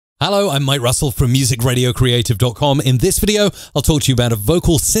Hello, I'm Mike Russell from musicradiocreative.com. In this video, I'll talk to you about a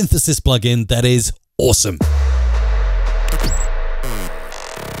vocal synthesis plugin that is awesome.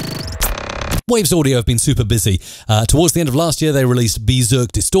 Waves Audio have been super busy. Towards the end of last year, they released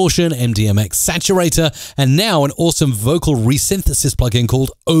Berserk Distortion, MDMX Saturator, and now an awesome vocal resynthesis plugin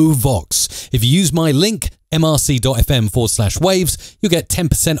called OVox. If you use my link, mrc.fm/waves, you'll get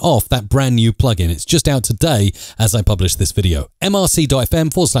 10% off that brand new plugin. It's just out today as I publish this video.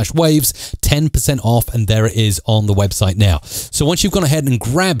 mrc.fm/waves, 10% off, and there it is on the website now. So once you've gone ahead and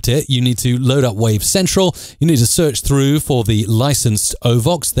grabbed it, you need to load up Wave Central. You need to search through for the licensed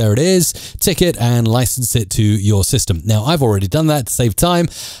OVox. There it is. Tick it and license it to your system. Now, I've already done that to save time.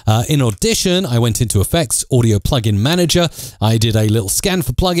 In addition, I went into Effects, Audio Plugin Manager. I did a little scan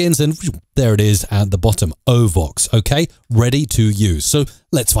for plugins, and there it is at the bottom. OVox, okay, ready to use. So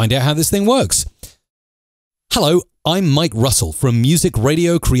let's find out how this thing works. Hello, I'm Mike Russell from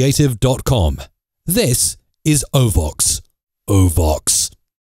musicradiocreative.com. This is OVox. OVox.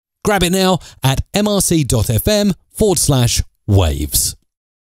 Grab it now at mrc.fm/waves.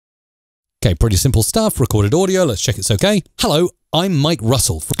 Okay, pretty simple stuff. Recorded audio. Let's check it's okay. Hello, I'm Mike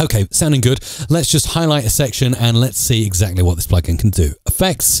Russell. Okay, sounding good. Let's just highlight a section and let's see exactly what this plugin can do.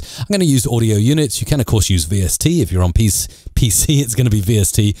 Effects. I'm going to use audio units. You can, of course, use VST. If you're on PC, it's going to be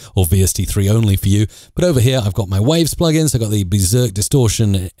VST or VST3 only for you. But over here, I've got my Waves plugins. I've got the Berserk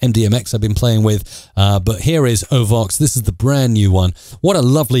Distortion MDMX I've been playing with. But here is OVox. This is the brand new one. What a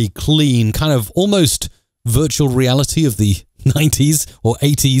lovely, clean, kind of almost virtual reality of the 90s or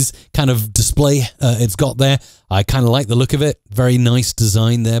 80s kind of display it's got there. I kind of like the look of it. Very nice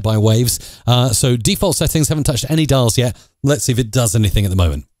design there by Waves. So default settings, haven't touched any dials yet. Let's see if it does anything at the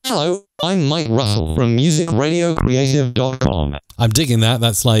moment. Hello, I'm Mike Russell from musicradiocreative.com. I'm digging that.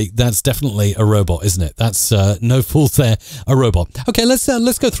 That's definitely a robot, isn't it? That's no fault there, a robot. Okay,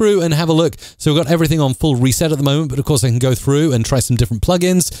 let's go through and have a look. So we've got everything on full reset at the moment, but of course I can go through and try some different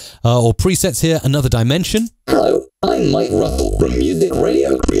plugins or presets here. Another dimension. Hello, I'm Mike Russell from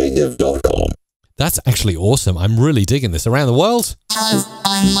musicradiocreative.com. That's actually awesome. I'm really digging this. Around the world. Hello,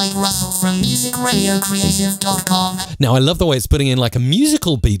 I'm Mike Russell from musicradiocreative.com. Now, I love the way it's putting in like a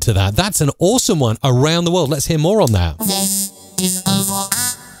musical beat to that. That's an awesome one. Around the world. Let's hear more on that. This is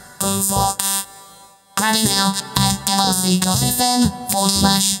OVox. OVox. Grab it now at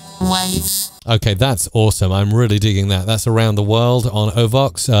mrc.fm/waves. Okay, that's awesome. I'm really digging that. That's Around the World on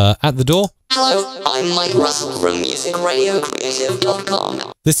OVox. At the door. Hello, I'm Mike Russell from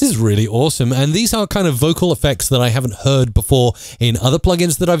musicradiocreative.com. This is really awesome, and these are kind of vocal effects that I haven't heard before in other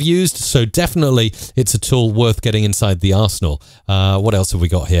plugins that I've used, so definitely it's a tool worth getting inside the arsenal. What else have we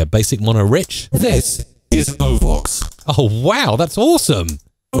got here? Basic Mono Rich. This is OVox. Oh, wow, that's awesome.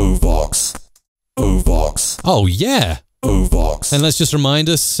 OVox. OVox. Oh, yeah. OVox. And let's just remind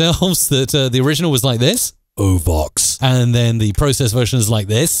ourselves that the original was like this. OVox. And then the process version is like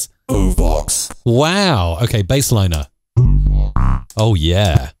this. OVox. Wow. Okay, bassliner. Oh,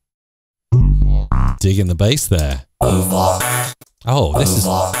 yeah. Digging the bass there. OVox. Oh, this is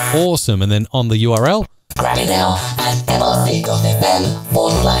awesome. And then on the URL. Grab it now at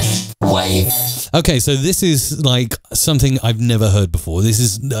mrc.fm/waves. Okay, so this is like something I've never heard before. This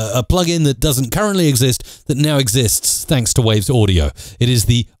is a plugin that doesn't currently exist, that now exists thanks to Waves Audio. It is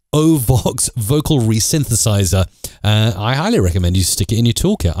the OVox vocal resynthesizer. I highly recommend you stick it in your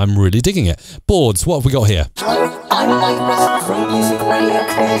toolkit. I'm really digging it. Boards, what have we got here? Hello, I'm Mike Russell from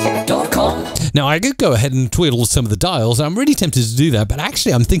musicradiocreative.com. Now, I could go ahead and twiddle some of the dials. I'm really tempted to do that, but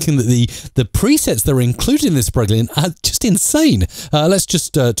actually I'm thinking that the presets that are included in this plugin are just insane. Let's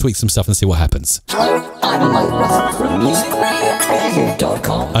just tweak some stuff and see what happens. Hello, I'm Mike Russell from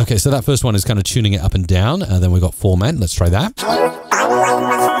musicradiocreative.com. Okay, so that first one is kind of tuning it up and down. Then we've got format. Let's try that. Hello, I'm Mike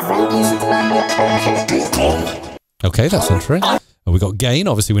Russell from musicradiocreative.com. Okay, that's interesting. And we've got gain.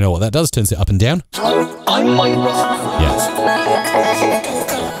 Obviously, we know what that does. Turns it up and down. Hello, I'm Mike Russell from Yes.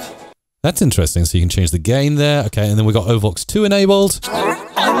 musicradiocreative.com. That's interesting. So you can change the gain there. Okay, and then we've got OVox 2 enabled. Hello,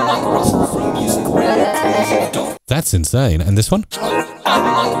 I'm Mike Russell from musicradiocreative.com. That's insane. And this one? Hello, I'm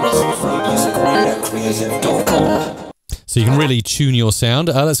Mike Russell from musicradiocreative.com. So you can really tune your sound.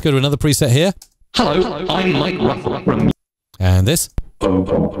 Let's go to another preset here. Hello, I'm Mike Russell from And this.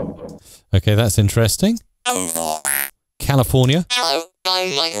 OVox. Okay, that's interesting. California. Hello,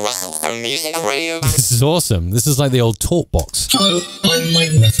 I'm Mike Russell from musicradiocreative. This is awesome. This is like the old talk box. Hello, I'm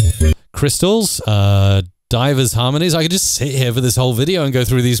Mike Russell from Crystals, divers, harmonies. I could just sit here for this whole video and go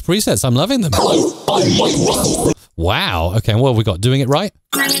through these presets. I'm loving them. Hello, I'm Mike Russell. Wow. Okay, what have we got? Doing it right?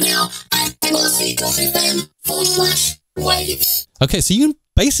 Grab it now at mrc.fm/waves. Okay, so you can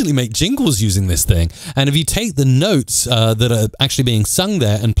basically make jingles using this thing. And if you take the notes that are actually being sung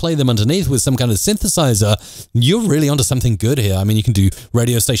there and play them underneath with some kind of synthesizer, you're really onto something good here. I mean, you can do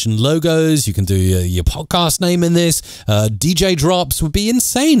radio station logos, you can do your podcast name in this, DJ drops would be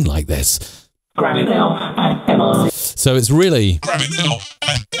insane like this. Grab it now at MRC. So it's really... Grab it now.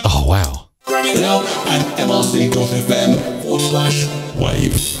 Oh, wow. Grab it now at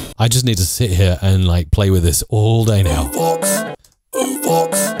mrc.fm/wave. I just need to sit here and like play with this all day now. OVox.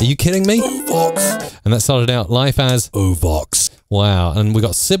 OVox. Are you kidding me? OVox. And that started out live as OVox. Wow. And we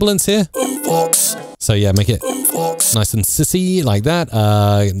got sibilants here. OVox. So yeah, make it OVox. nice and sissy like that.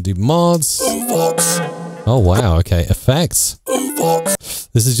 Do mods. OVox. Oh wow. Okay. Effects. OVox.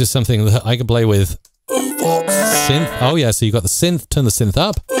 This is just something that I can play with. OVox. Synth. Oh yeah. So you got the synth. Turn the synth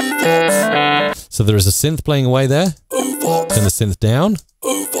up. OVox. So there is a synth playing away there. OVox. Turn the synth down.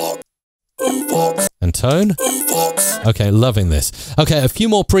 OVox. OVox. And tone. OVox. Okay, loving this. Okay, a few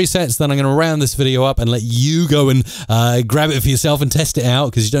more presets, then I'm going to round this video up and let you go and grab it for yourself and test it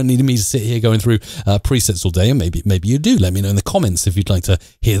out, because you don't need me to sit here going through presets all day, and maybe you do. Let me know in the comments if you'd like to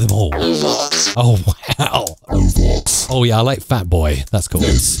hear them all. OVox. Oh, wow. OVox. Oh, yeah, I like Fat Boy. That's cool.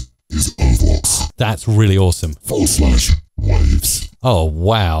 This is OVox. That's really awesome. /waves. Oh,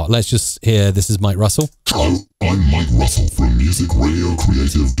 wow. Let's just hear, this is Mike Russell. Hello, I'm Mike Russell from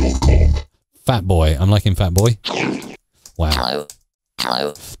musicradiocreative.com. Fat Boy. I'm liking Fat Boy. Wow. Hello.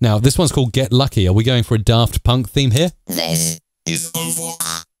 Hello. Now, this one's called Get Lucky. Are we going for a Daft Punk theme here? This Is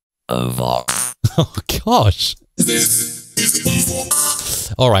OVox. OVox. Oh, gosh. This is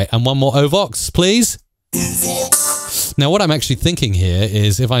OVox. All right, and one more OVox, please. OVox. Now, what I'm actually thinking here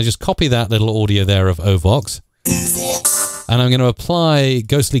is if I just copy that little audio there of OVox, OVox. and I'm going to apply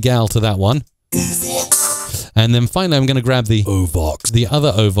Ghostly Gal to that one, OVox. and then finally I'm going to grab the OVox, the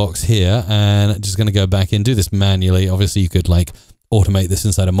other OVox here, and just going to go back in, do this manually. Obviously, you could like automate this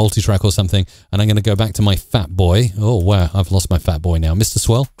inside a multi-track or something, and I'm going to go back to my Fat Boy. Oh, wow, I've lost my Fat Boy now. Mr.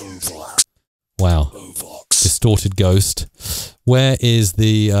 Swell? OVox. Wow. OVox. Distorted Ghost. Where is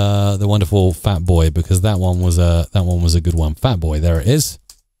the wonderful Fat Boy? Because that one was a good one. Fat Boy, there it is.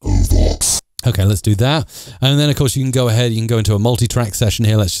 OVox. Okay, let's do that. And then, of course, you can go ahead, you can go into a multi-track session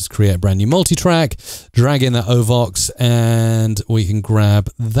here. Let's just create a brand new multi-track, drag in that OVox, and we can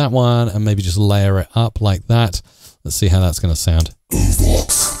grab that one and maybe just layer it up like that. Let's see how that's going to sound.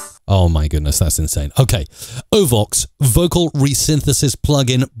 OVox. Oh my goodness, that's insane. Okay, OVox vocal resynthesis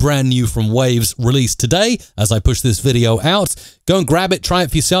plugin, brand new from Waves, released today as I push this video out. Go and grab it, try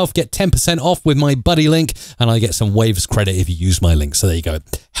it for yourself, get 10% off with my buddy link, and I get some Waves credit if you use my link. So there you go.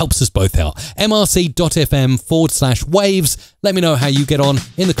 Helps us both out. mrc.fm/waves. Let me know how you get on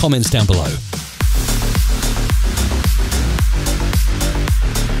in the comments down below.